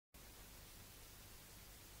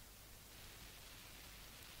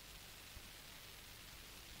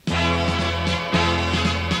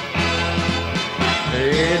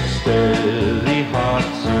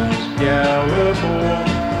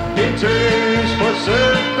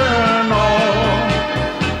17 år.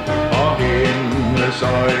 Og hendes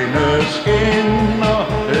øjne skinner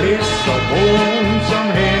lige så brun som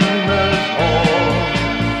hendes hår.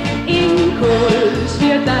 En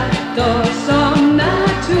kulsfyrdatter som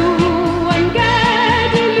naturen gav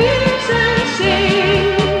det lyse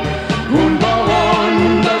sind. Hun går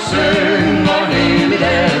rundt og synger hele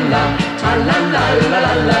dagen lang.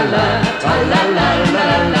 Tra-la-la-la-la-la-la,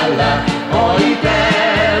 tra-la-la-la-la-la. Og i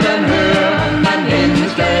gaden hører man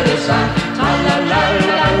hendes glade sang.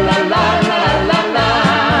 Tra-la-la-la-la-la-la-la.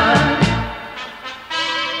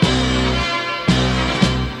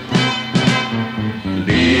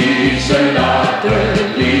 Liselotte,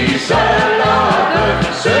 Liselotte,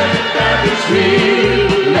 sødt er dit smil,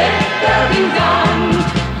 let er din gang.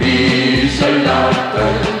 Liselotte,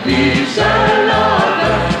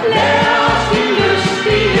 Liselotte, lær os din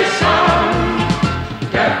lystige sang.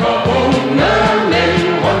 Der går unge mænd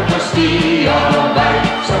rundt på sti og vej,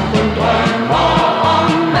 som kun drømmer om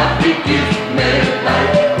at blive gift med dig.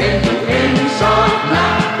 Men du end så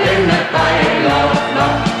knap, den er dejl og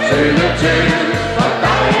flot, sølle til for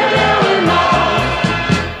dig derude nok.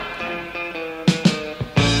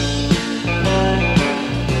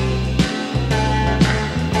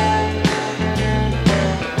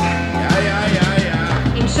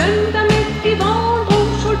 En søndag midt i våren drog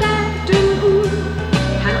soldaten ud.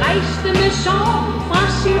 Han rejste med sorg fra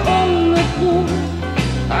sin unge brud.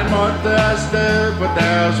 Han måtte afsted på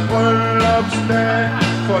deres bryllupsdag,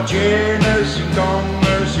 fortjene sin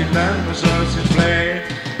konge, sin land og så sit flag.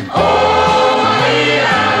 Åh,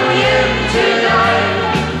 Maria, hjem til dig.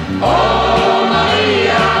 Åh,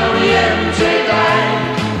 Maria, hjem til dig.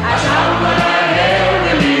 Jeg savner dig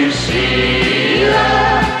hævnelig side.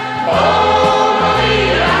 Åh,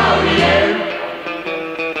 Maria, hjem.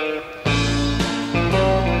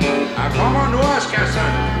 Jeg kommer nu og skal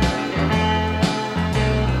synge.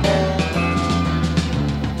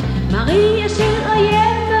 Maria sidder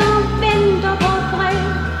hjemme og venter på et brev.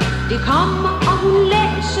 Det kommer, og hun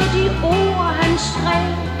læser de ord, han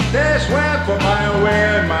skrev. Det er svært for mig at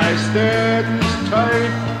være majestætens tøj.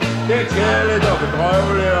 Det er kærligt og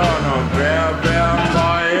bedrøveligt og noget værd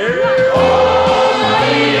mig. Åh,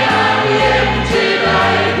 Maria, hjem til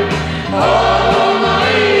dig. Åh,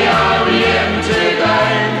 Maria, hjem til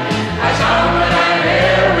dig. Jeg savner dig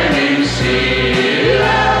her ved min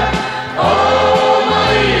side. Åh,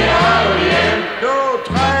 Maria, hjem. 2,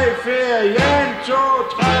 3, 4, hjem. 2,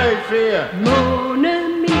 3, 4. Måne,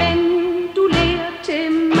 min ven, du ler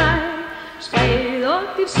til mig. Spreder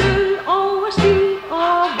dit sølv over sti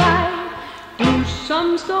og vej. Du som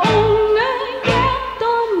står unge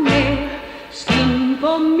hjerter med. Skin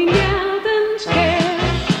på min hjertens kær.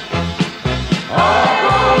 Og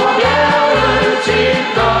på bjerget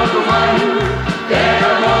tigter du frem. Der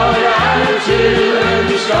hvor jeg altid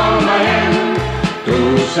ønsker mig hen. Du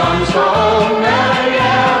som står unge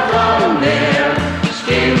hjerter nær.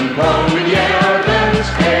 Skin på min hjertens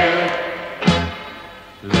kær.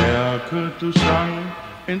 Lærke, du sang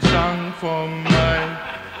en sang for mig.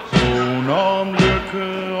 Toner om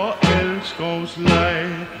lykke og elskovsleg.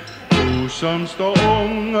 Du som står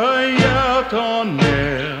unge hjerter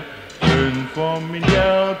nær. Syng for min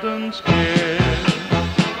hjertens kær.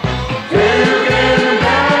 Flyv gennem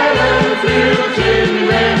dalen, flyv til min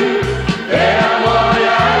ven. Der hvor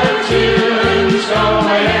jeg altid ønsker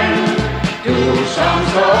mig hen. Du som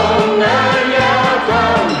står unge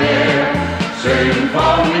hjerter nær. Syng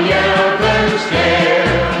for min hjertens kær.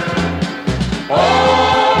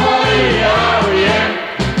 Åh, Maria, hjem.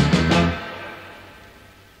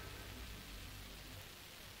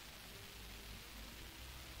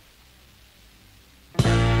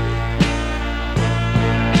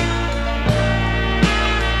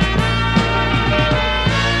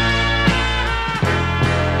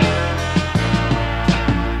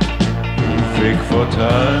 Fik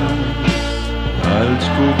fortalt, alt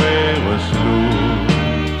skulle være slut.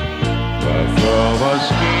 Hvad før var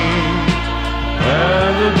sket,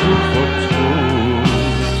 havde du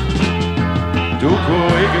fortrudt. Du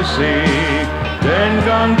kunne ikke se,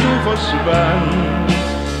 dengang du forsvandt,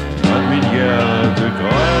 at mit hjerte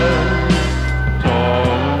græd,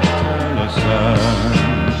 tårer taler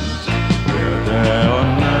sandt. Hver dag og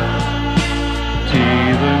nat,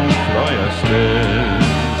 tiden fløj afsted,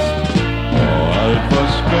 og alt var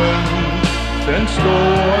skønt, den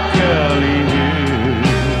store kærlighed.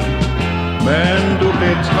 Men du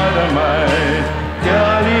blev træt af mig,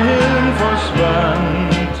 kærligheden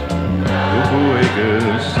forsvandt. Du kunne ikke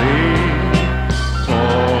se,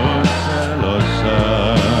 tårer taler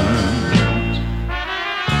sandt.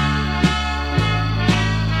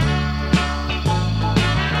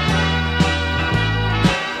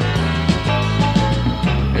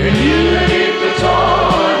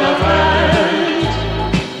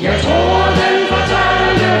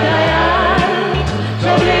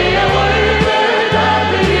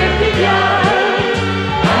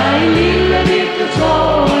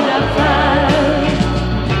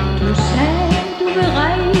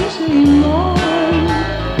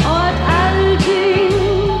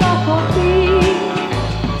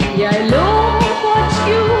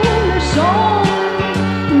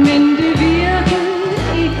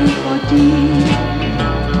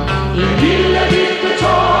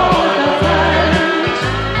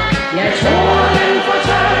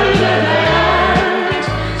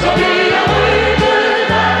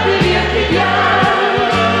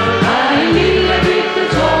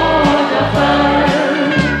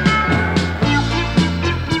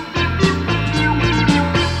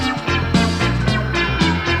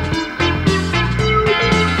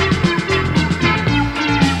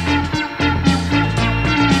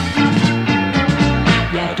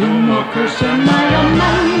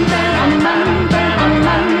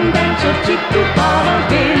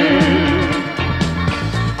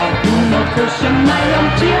 om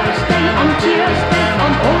tirsdagen,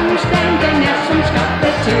 om onsdagen, den er som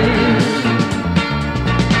skabt til.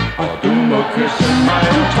 Og du må kysse mig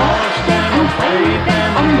om torsdag, om fredag,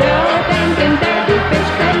 om lørdagen, den dag du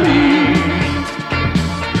bedst kan lide.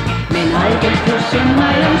 Men aldrig kysse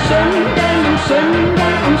mig om søndagen,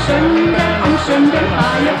 om søndagen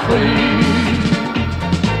har jeg fri.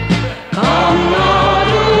 Kom når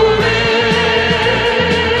du vil,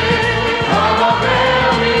 kom og vær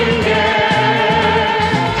min gæst.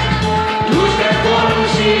 Du skal kun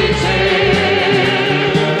sige til,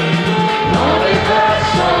 når det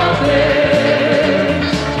passer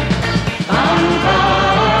bedst. Banker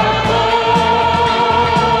på,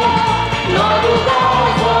 når du går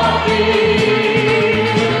forbi,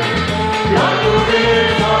 blot du vil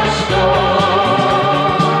forstå.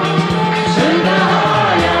 Søndag har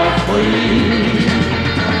jeg fri.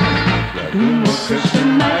 Du må kysse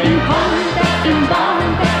mig en kold dag, en varm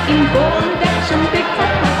dag, en våd dag, som det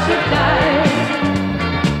kan passe dig.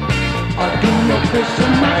 Og du må kysse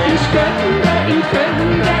mig en skøn dag, en køn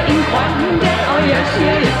dag, en grøn dag, og jeg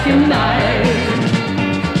siger ikke nej.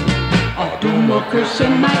 Og du må kysse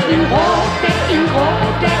mig en rå dag, en grå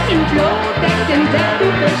dag, en blå dag, den dag du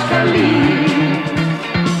bedst kan lide.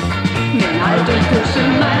 Men aldrig kysse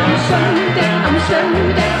mig om søndag,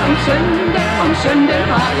 om søndag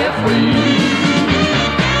har jeg fri.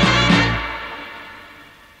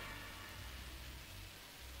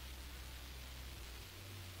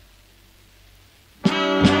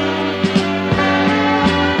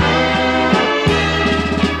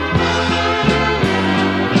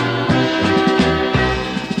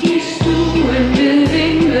 I stuen ved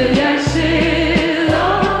vinduet jeg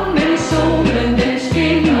sidder, men solen den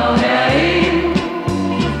skinner herind.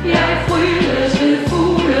 Jeg frydes ved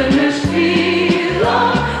fuglenes kvider,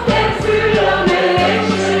 den fylder med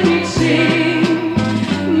længsel mit sind.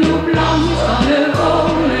 Nu blomsterne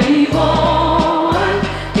vågne i våren,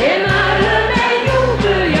 dem alle med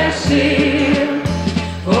jubel jeg ser.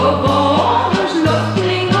 På vores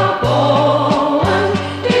luftning og borgen,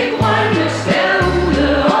 det grønne skær ude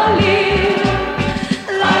og ler.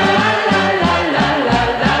 La la la la la la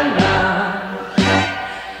la la.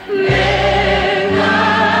 Men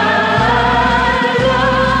alle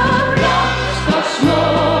blomster små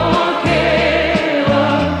og kære,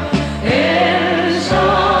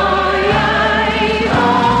 elsker jeg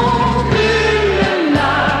og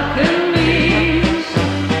gyldelakken vis.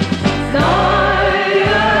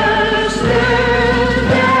 Fløjels løv,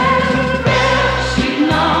 den bærer sit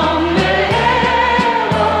navn med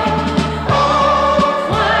ære, og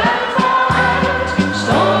frem for alt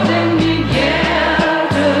står den mit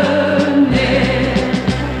hjerte nær.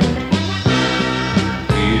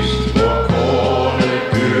 Vist hvor kornet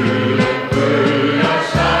gyldne bølger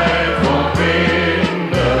sig for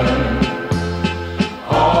vinden,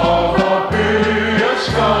 over byer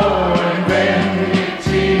skoven venligt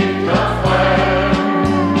titter frem,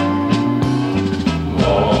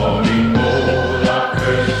 hvor min moder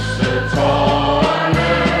kysse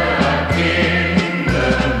tårerne af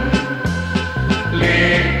kinden,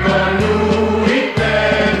 ligger nu i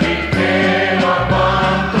dag mit kære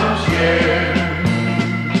barndomshjem.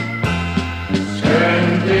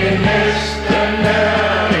 Skønt det næsten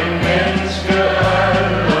er en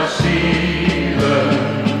menneskealder siden,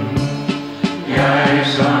 jeg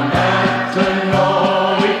som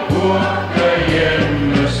 18-årig burde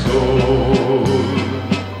hjemme stod,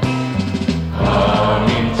 og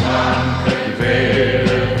min tanke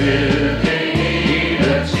dvæler ved det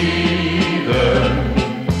hele tiden,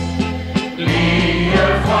 lige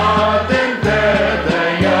fra den dag, da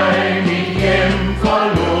jeg mit hjem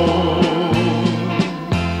forlod.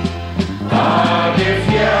 Fra det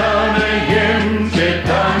fjerne hjem til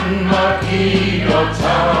Danmark higer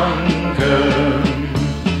tanken,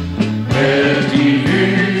 med de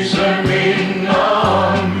lyse minder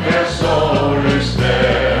om hver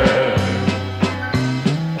solsdag.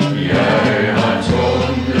 Jeg har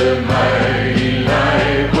tundet mig i leg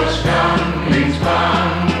på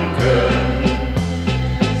Skamlingsbanken,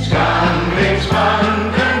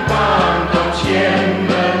 Skamlingsbanken,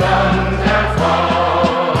 barndomshjemme langt herfra.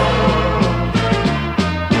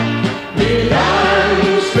 Ved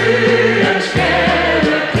landsbyens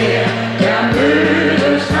gadekær, der møder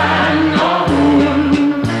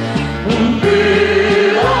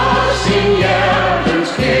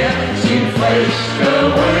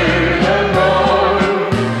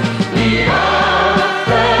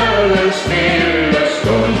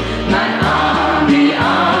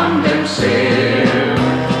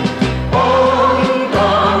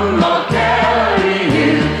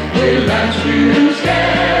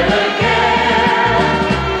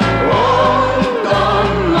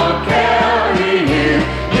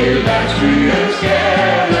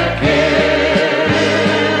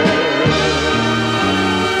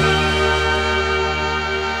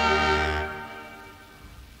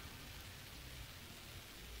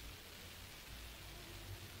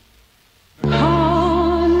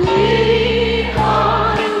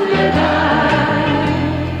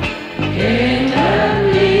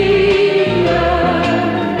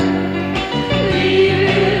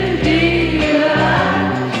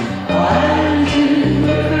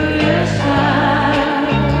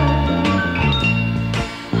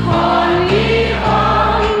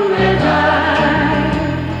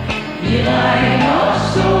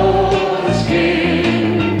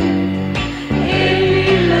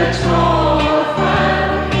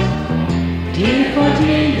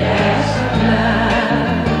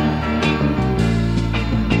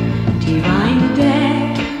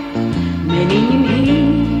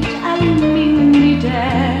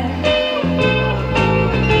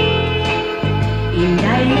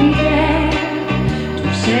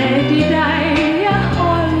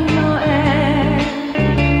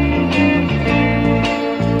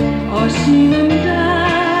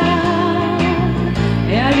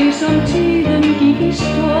som tiden gik i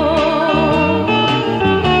stå.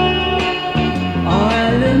 Og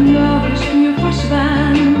alle mørke skyer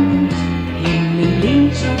forsvandt, himlen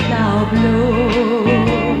blev så klar og blå.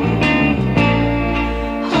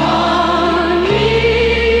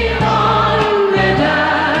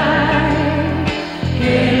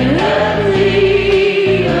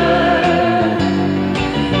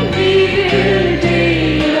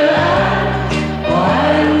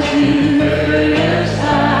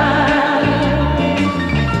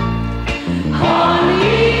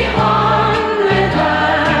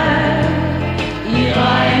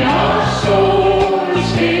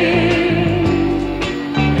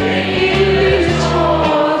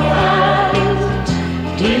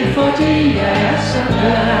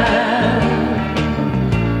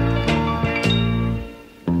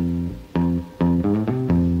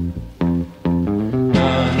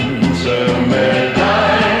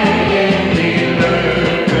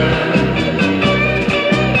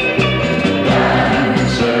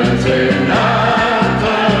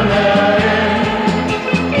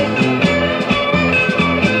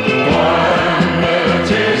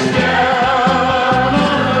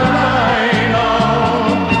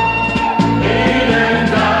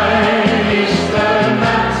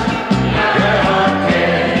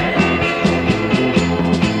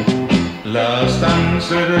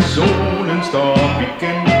 Solen står op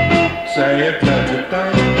igen, sagde jeg glad til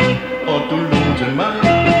dig, og du lå til mig.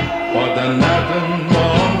 Og da natten var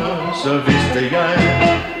omme, så vidste jeg,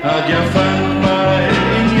 at jeg fandt mig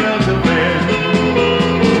en hjerteven.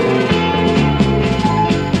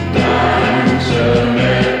 Danse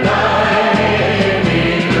med dig,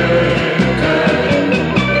 min lykke.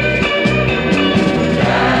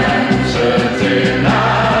 Danse til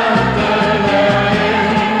natten er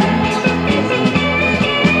endt.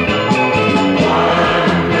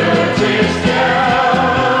 Drømme til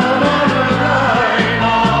stjernerne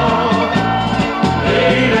regner.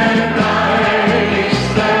 I den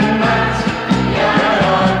dejligste nat, jeg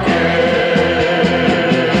har kendt.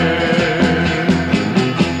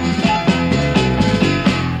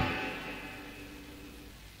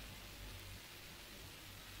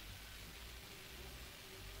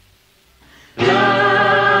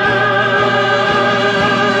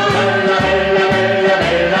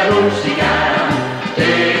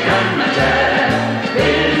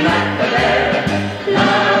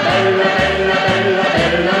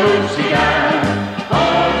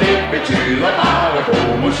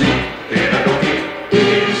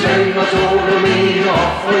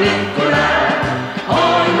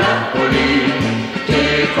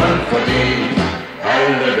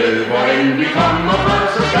 Alle ved, hvor vi kommer fra,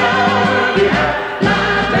 så skal vi have la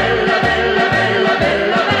bella, bella, bella,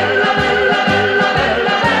 bella, bella, bella, bella,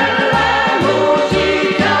 bella, bella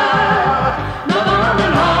musica. Når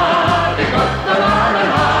barnen har det godt, når barnen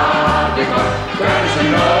har det godt, gør det så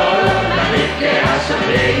noget, man ikke er så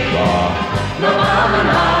lækker. Når barnen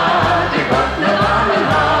har det godt, når barnen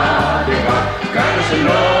har det godt, gør det så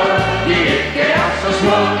noget, de ikke er så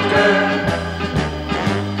smukke.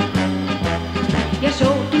 Jeg så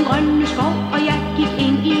den grønne skov, og jeg gik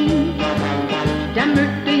ind i. Der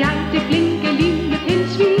mødte jeg det flinke lille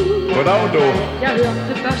pindsvin. Goddag, du. Jeg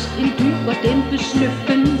hørte først en dyb og dæmpet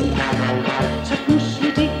snøffen. Så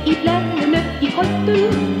puslede det i bladene i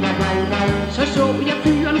grøften. Så jeg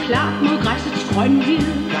fyren klart mod græssets grønhed.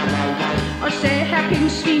 Og sagde, herr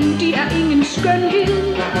pindsvin, de er ingen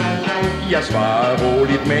skønhed. Jeg svarede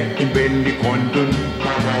roligt med en venlig grunden.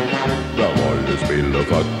 Der rolle spiller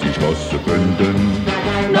faktisk også bønden.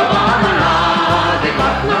 Når barnen har det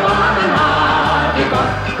godt, når barnen har det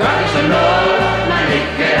godt, gør det så noget, man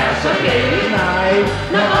ikke er så gæld, nej.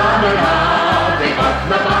 Når barnen har det godt,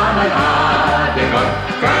 når barnen har det godt,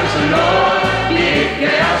 gør det så noget, vi ikke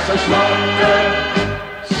er så smukke.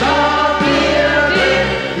 Så bliver det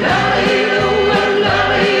lørdag hele ugen,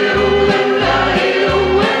 lørdag hele ugen, lørdag hele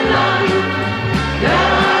ugen lang.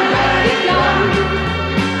 Lørdagen er i gang,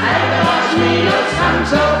 alt er smil og sang,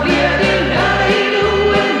 så bliver det lørdag hele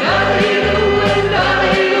ugen, lørdag hele ugen, lørdag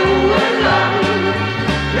hele ugen lang.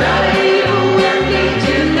 Lørdag hele ugen,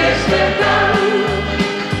 indtil næste gang.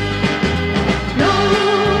 Når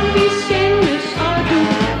vi skændes, og du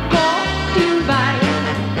går din vej,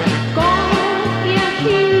 går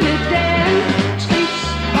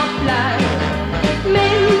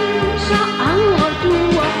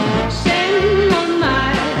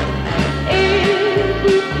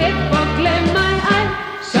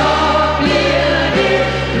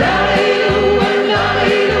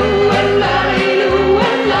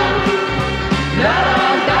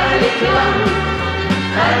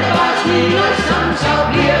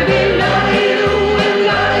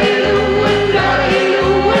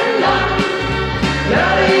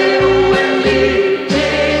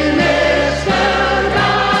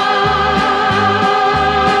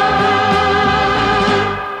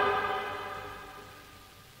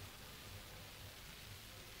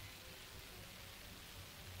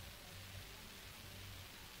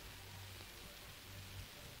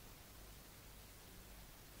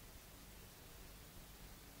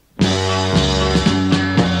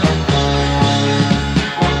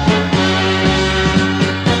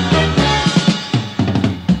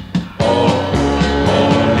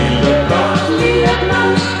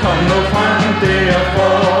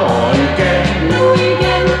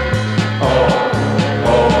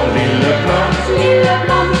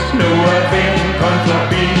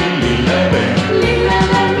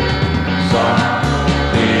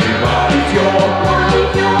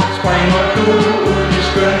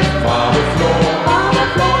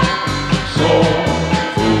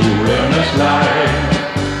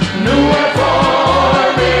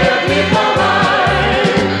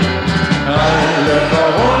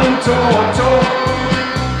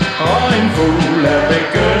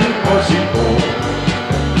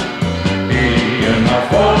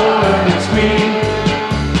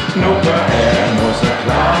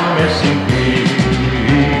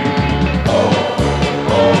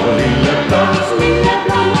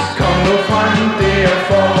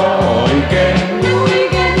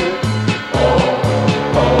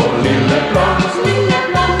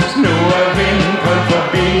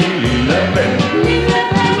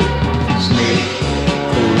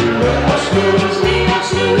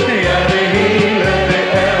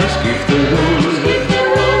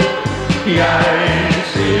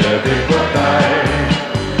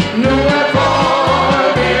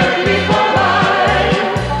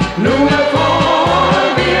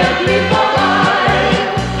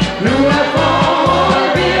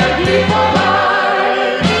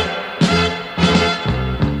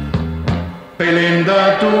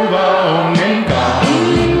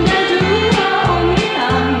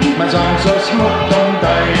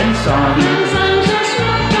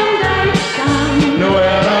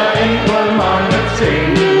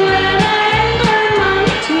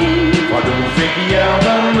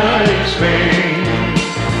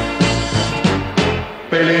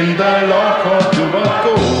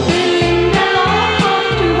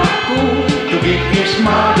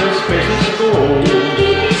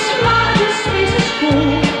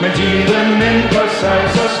sig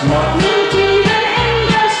så småt. Min tiden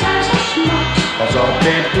ændrer sig så småt. Og så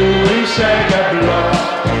blev du en saga blot.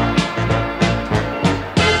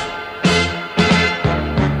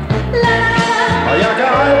 Og jeg kan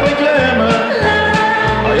aldrig glemme,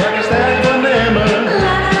 og jeg kan stærkt fornemme,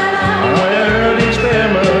 og når jeg hører din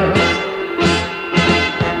stemme,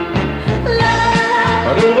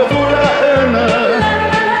 og du var fuld af ynde,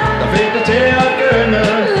 der fik dig til at gønne.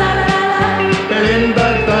 Belinda,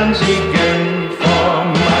 dans igen for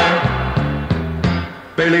mig.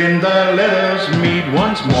 Belinda, let us meet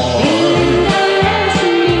once more.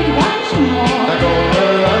 Der går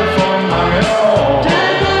alt for mange år.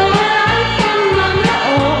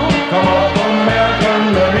 Kom op og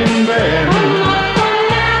mærkerne, min ven,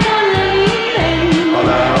 og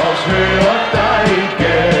lad os høre dig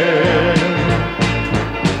igen.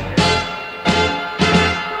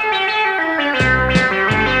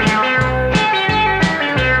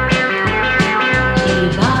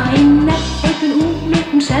 Det var en nat, at den ugle,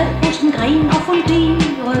 hun sad hos en gren og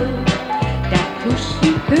funderede. Da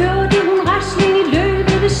pludselig hørte hun rasling i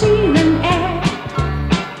løbet ved siden af.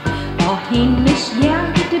 Og hendes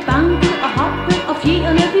hjerte det bankede og hoppede og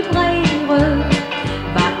fjerne vibrerede.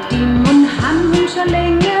 Var det mon ham hun så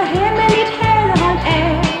længe hemmeligt havde holdt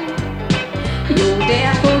af? Jo, der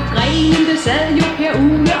på grenen det sad jo Per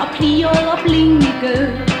Ugle og plirede og blinkede.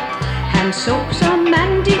 Han så så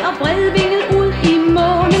mandig og bredvinget ud i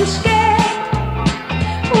månens skær.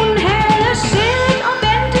 Hun havde siddet og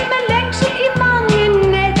ventet med længsel i mange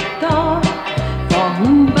nætter, for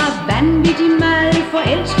hun var vanvittig meget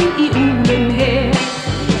forelsket i uglen her.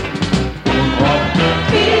 Hun råbte,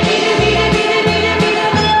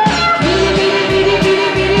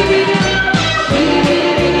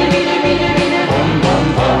 bom, bom,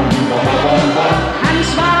 bom, bom, bom, bom. Han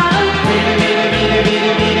svarede,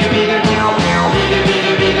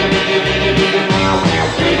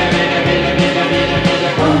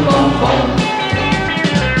 Bom, bom, bom.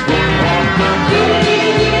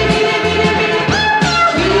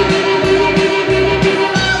 Hun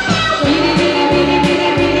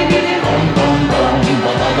råbte, bom, bom, bom,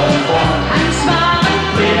 bom, bom, bom. han svarede,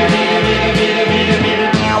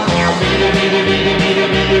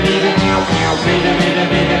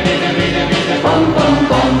 Bom, bom,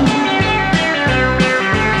 bom.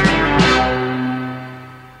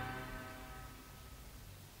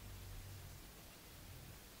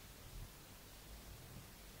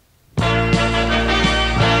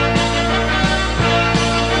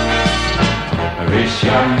 Hvis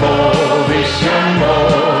jeg må,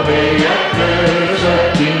 vil jeg kysse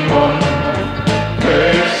din mund,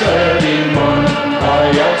 kysse din mund, og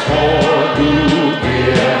jeg tror, du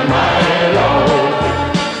giver mig lov.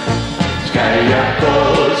 Skal jeg gå,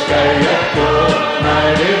 nej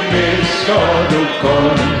det visker du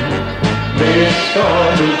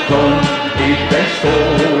kun i den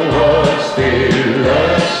store stille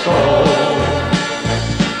skov.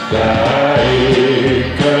 Der er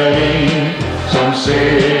ikke en, som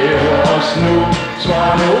ser os nu,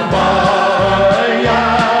 svar nu bare ja,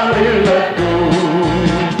 lille du.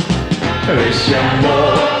 Hvis jeg må,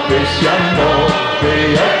 vil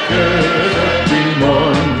jeg kysse din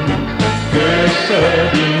mund,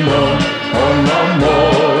 under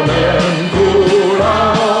månen gul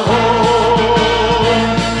og rød.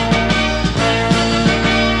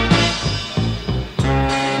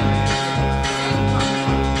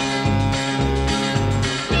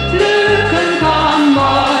 lykken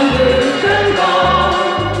kommer, lykken går.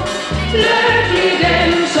 Lykkelig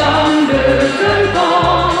den, som lykken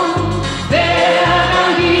går. Hver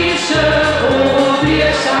gang disse ord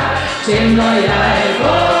bliver sagt, tænker jeg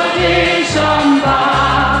på det, som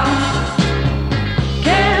var.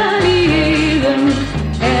 Kærligheden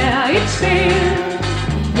er et spil,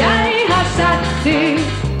 jeg har sat det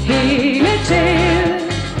hele til.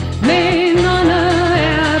 Minderne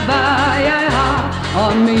er, hvad jeg har,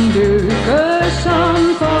 og min lykke, som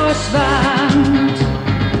forsvandt.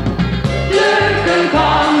 Lykken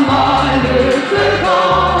kommer, lykken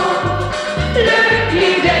går.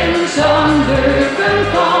 Lykkelig den, som lykken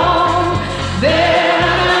får. Hver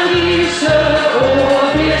gang disse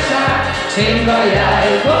ord bliver sagt, tænker jeg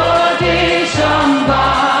på det, som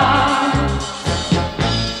var.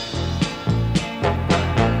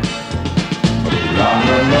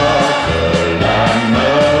 Lange mørke, lange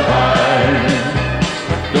vej,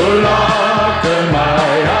 du lokker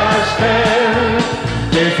mig afsted.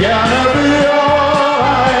 Til fjerne byer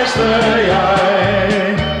rejste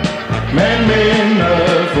jeg, men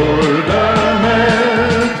mindet fulgte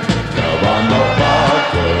med. Der var nok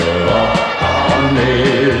bakke op og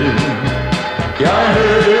ned. Jeg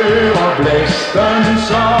hører blæ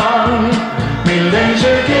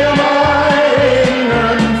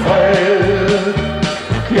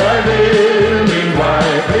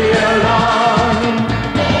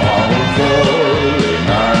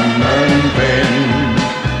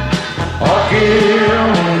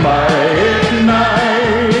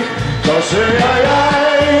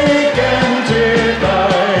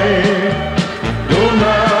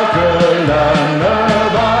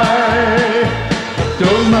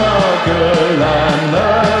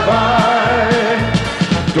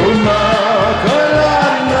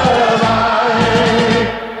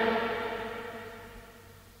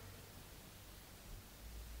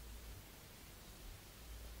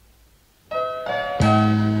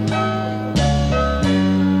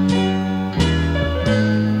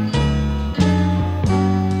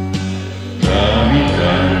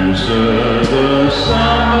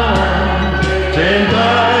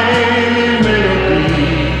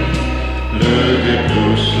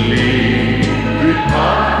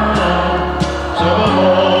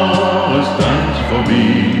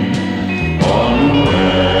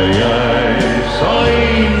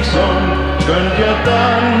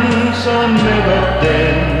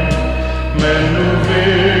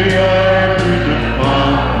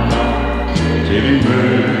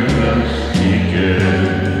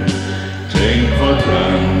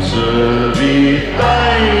dansede vi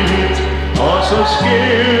dejligt, og så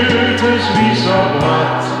skiltes vi så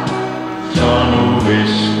brat. Så nu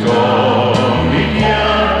visker mit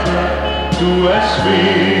hjerte, du er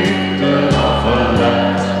svigtet og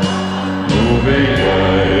forladt. Nu vil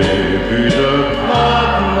jeg bytte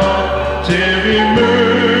partner, til vi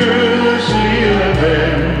mødes, lille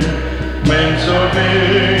ven. Men så vil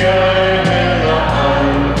jeg heller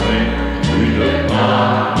aldrig bytte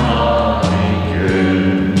partner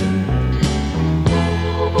igen.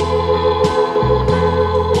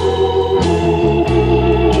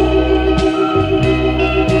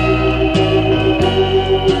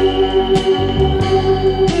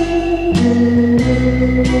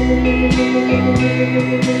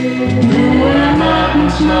 Nu er natten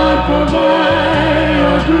snart på vej,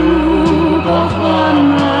 og du går fra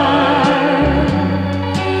mig.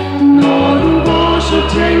 Når du går, så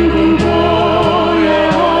tænk hun på, jeg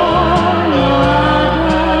holder af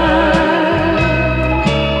dig.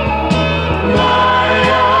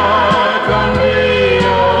 Maja, kom ved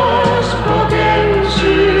os på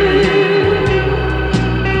gensyn.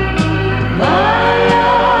 Maja,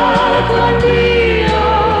 kom ved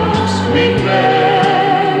os, min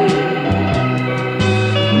ven.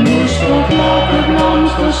 Nu står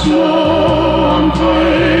klokkeblomster små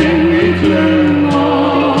omkring i klynger.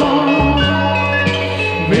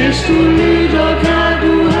 Hvis du lytter, kan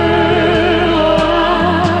du høre,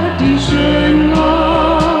 at de synger.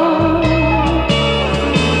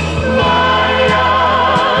 Maja,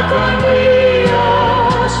 kom ved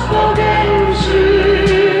os på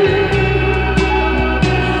gensyn.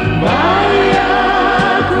 Maja,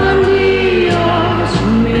 kom ved os,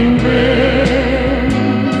 min ven.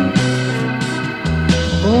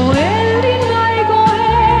 Hvor end din vej går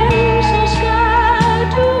hen, så skal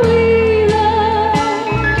du vide,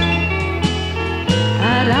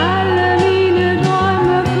 at alle mine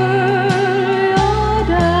drømme følger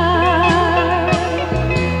dig.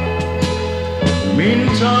 Min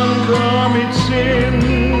tanke og mit sind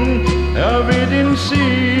er ved din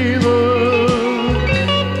side,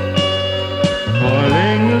 og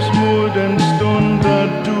længes mod den stund, da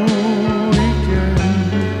du igen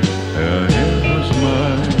er her hos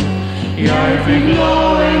mig. Jeg fik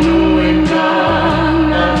lov endnu en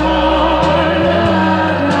gang at holde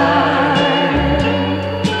af dig.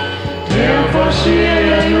 Derfor siger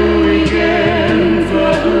jeg nu igen,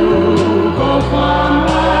 før du går fra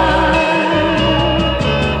mig.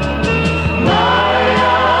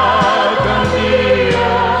 Maja, kom ved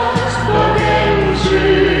os på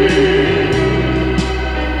gensyn.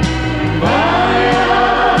 Maja,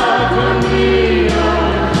 kom ved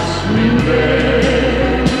os, min ven.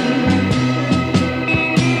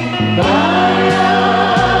 Maja,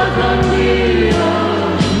 kom ved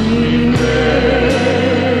os, min ven.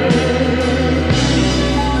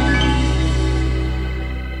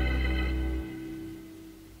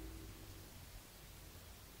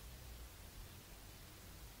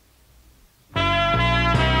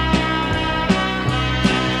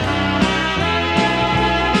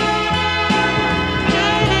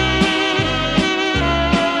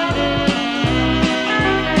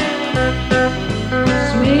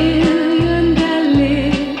 Smedjen, der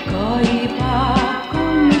ligger i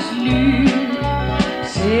bakkens ly,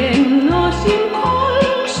 sender sin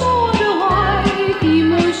koldsorte røg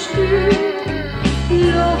imod sky.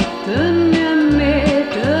 Luften er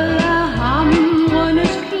mættet af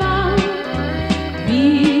hamrenes klang.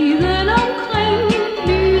 Viden omkring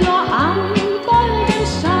lyder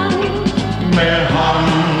amboldens sang. Med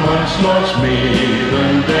hamren slår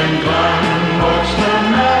smeden den grænvoksne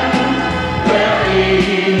mand. Hver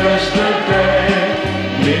eneste dag,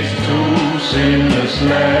 mistusindet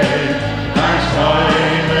slag. Hans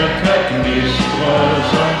øjne kan gnistre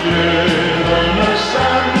som glødende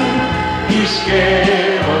sand. I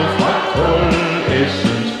skæret fra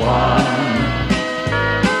kulessens brand.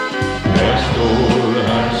 Der stod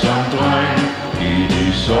han som dreng i de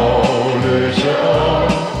sorgløse år,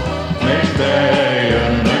 mens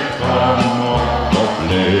dagene kommer og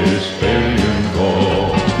blæsbølgen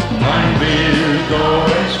går. Han vil gå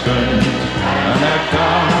en skønt, han er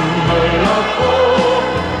gammel og grå,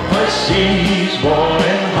 præcis hvor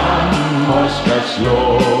en hammer skal slå.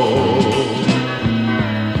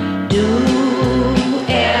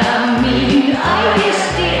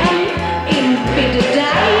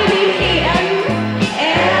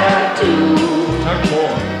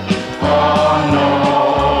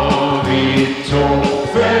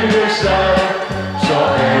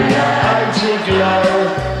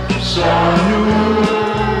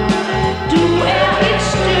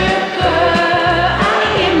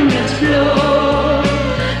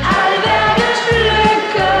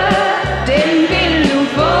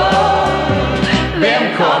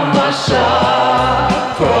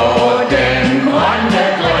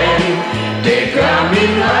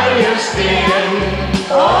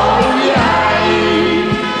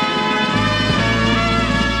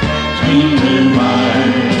 ind med mig.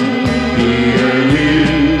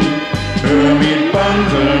 Pigeliv, hør mit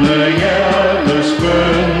bankende hjertes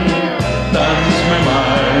bøn. Dans med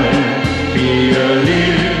mig,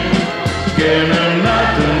 pigeliv, gennem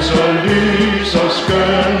natten så lys og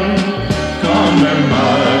skøn. Kom med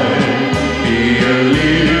mig,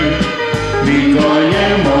 pigeliv, vi går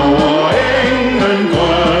hjem over engen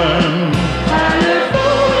grøn. Alle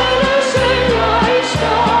fuglene synger i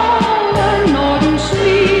skoven, når du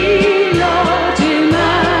smiler til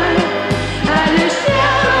mig. Alle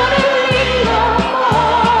stjernerne ligner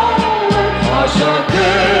morgen, og så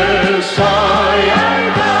kysser jeg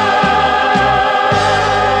dig.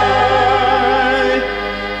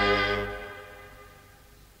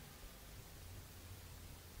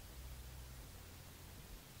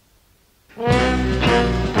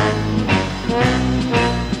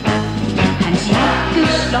 hans jakke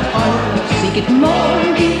slår over, sikkert mål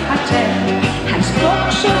de har taget. Hans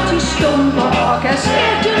bukser de stumper, og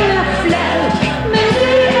kasketten er flad. Men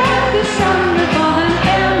det er det samme, for han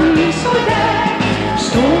er min soldat.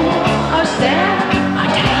 Stor og stærk og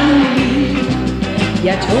dejlig.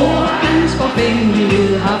 Jeg tror, hans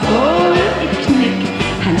forfængelighed har fået et knæk.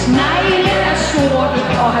 Hans negle er sorte,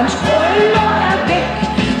 og hans krøller er væk.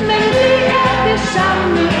 Men det er det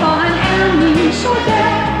samme, for han er min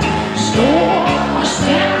soldat. Stor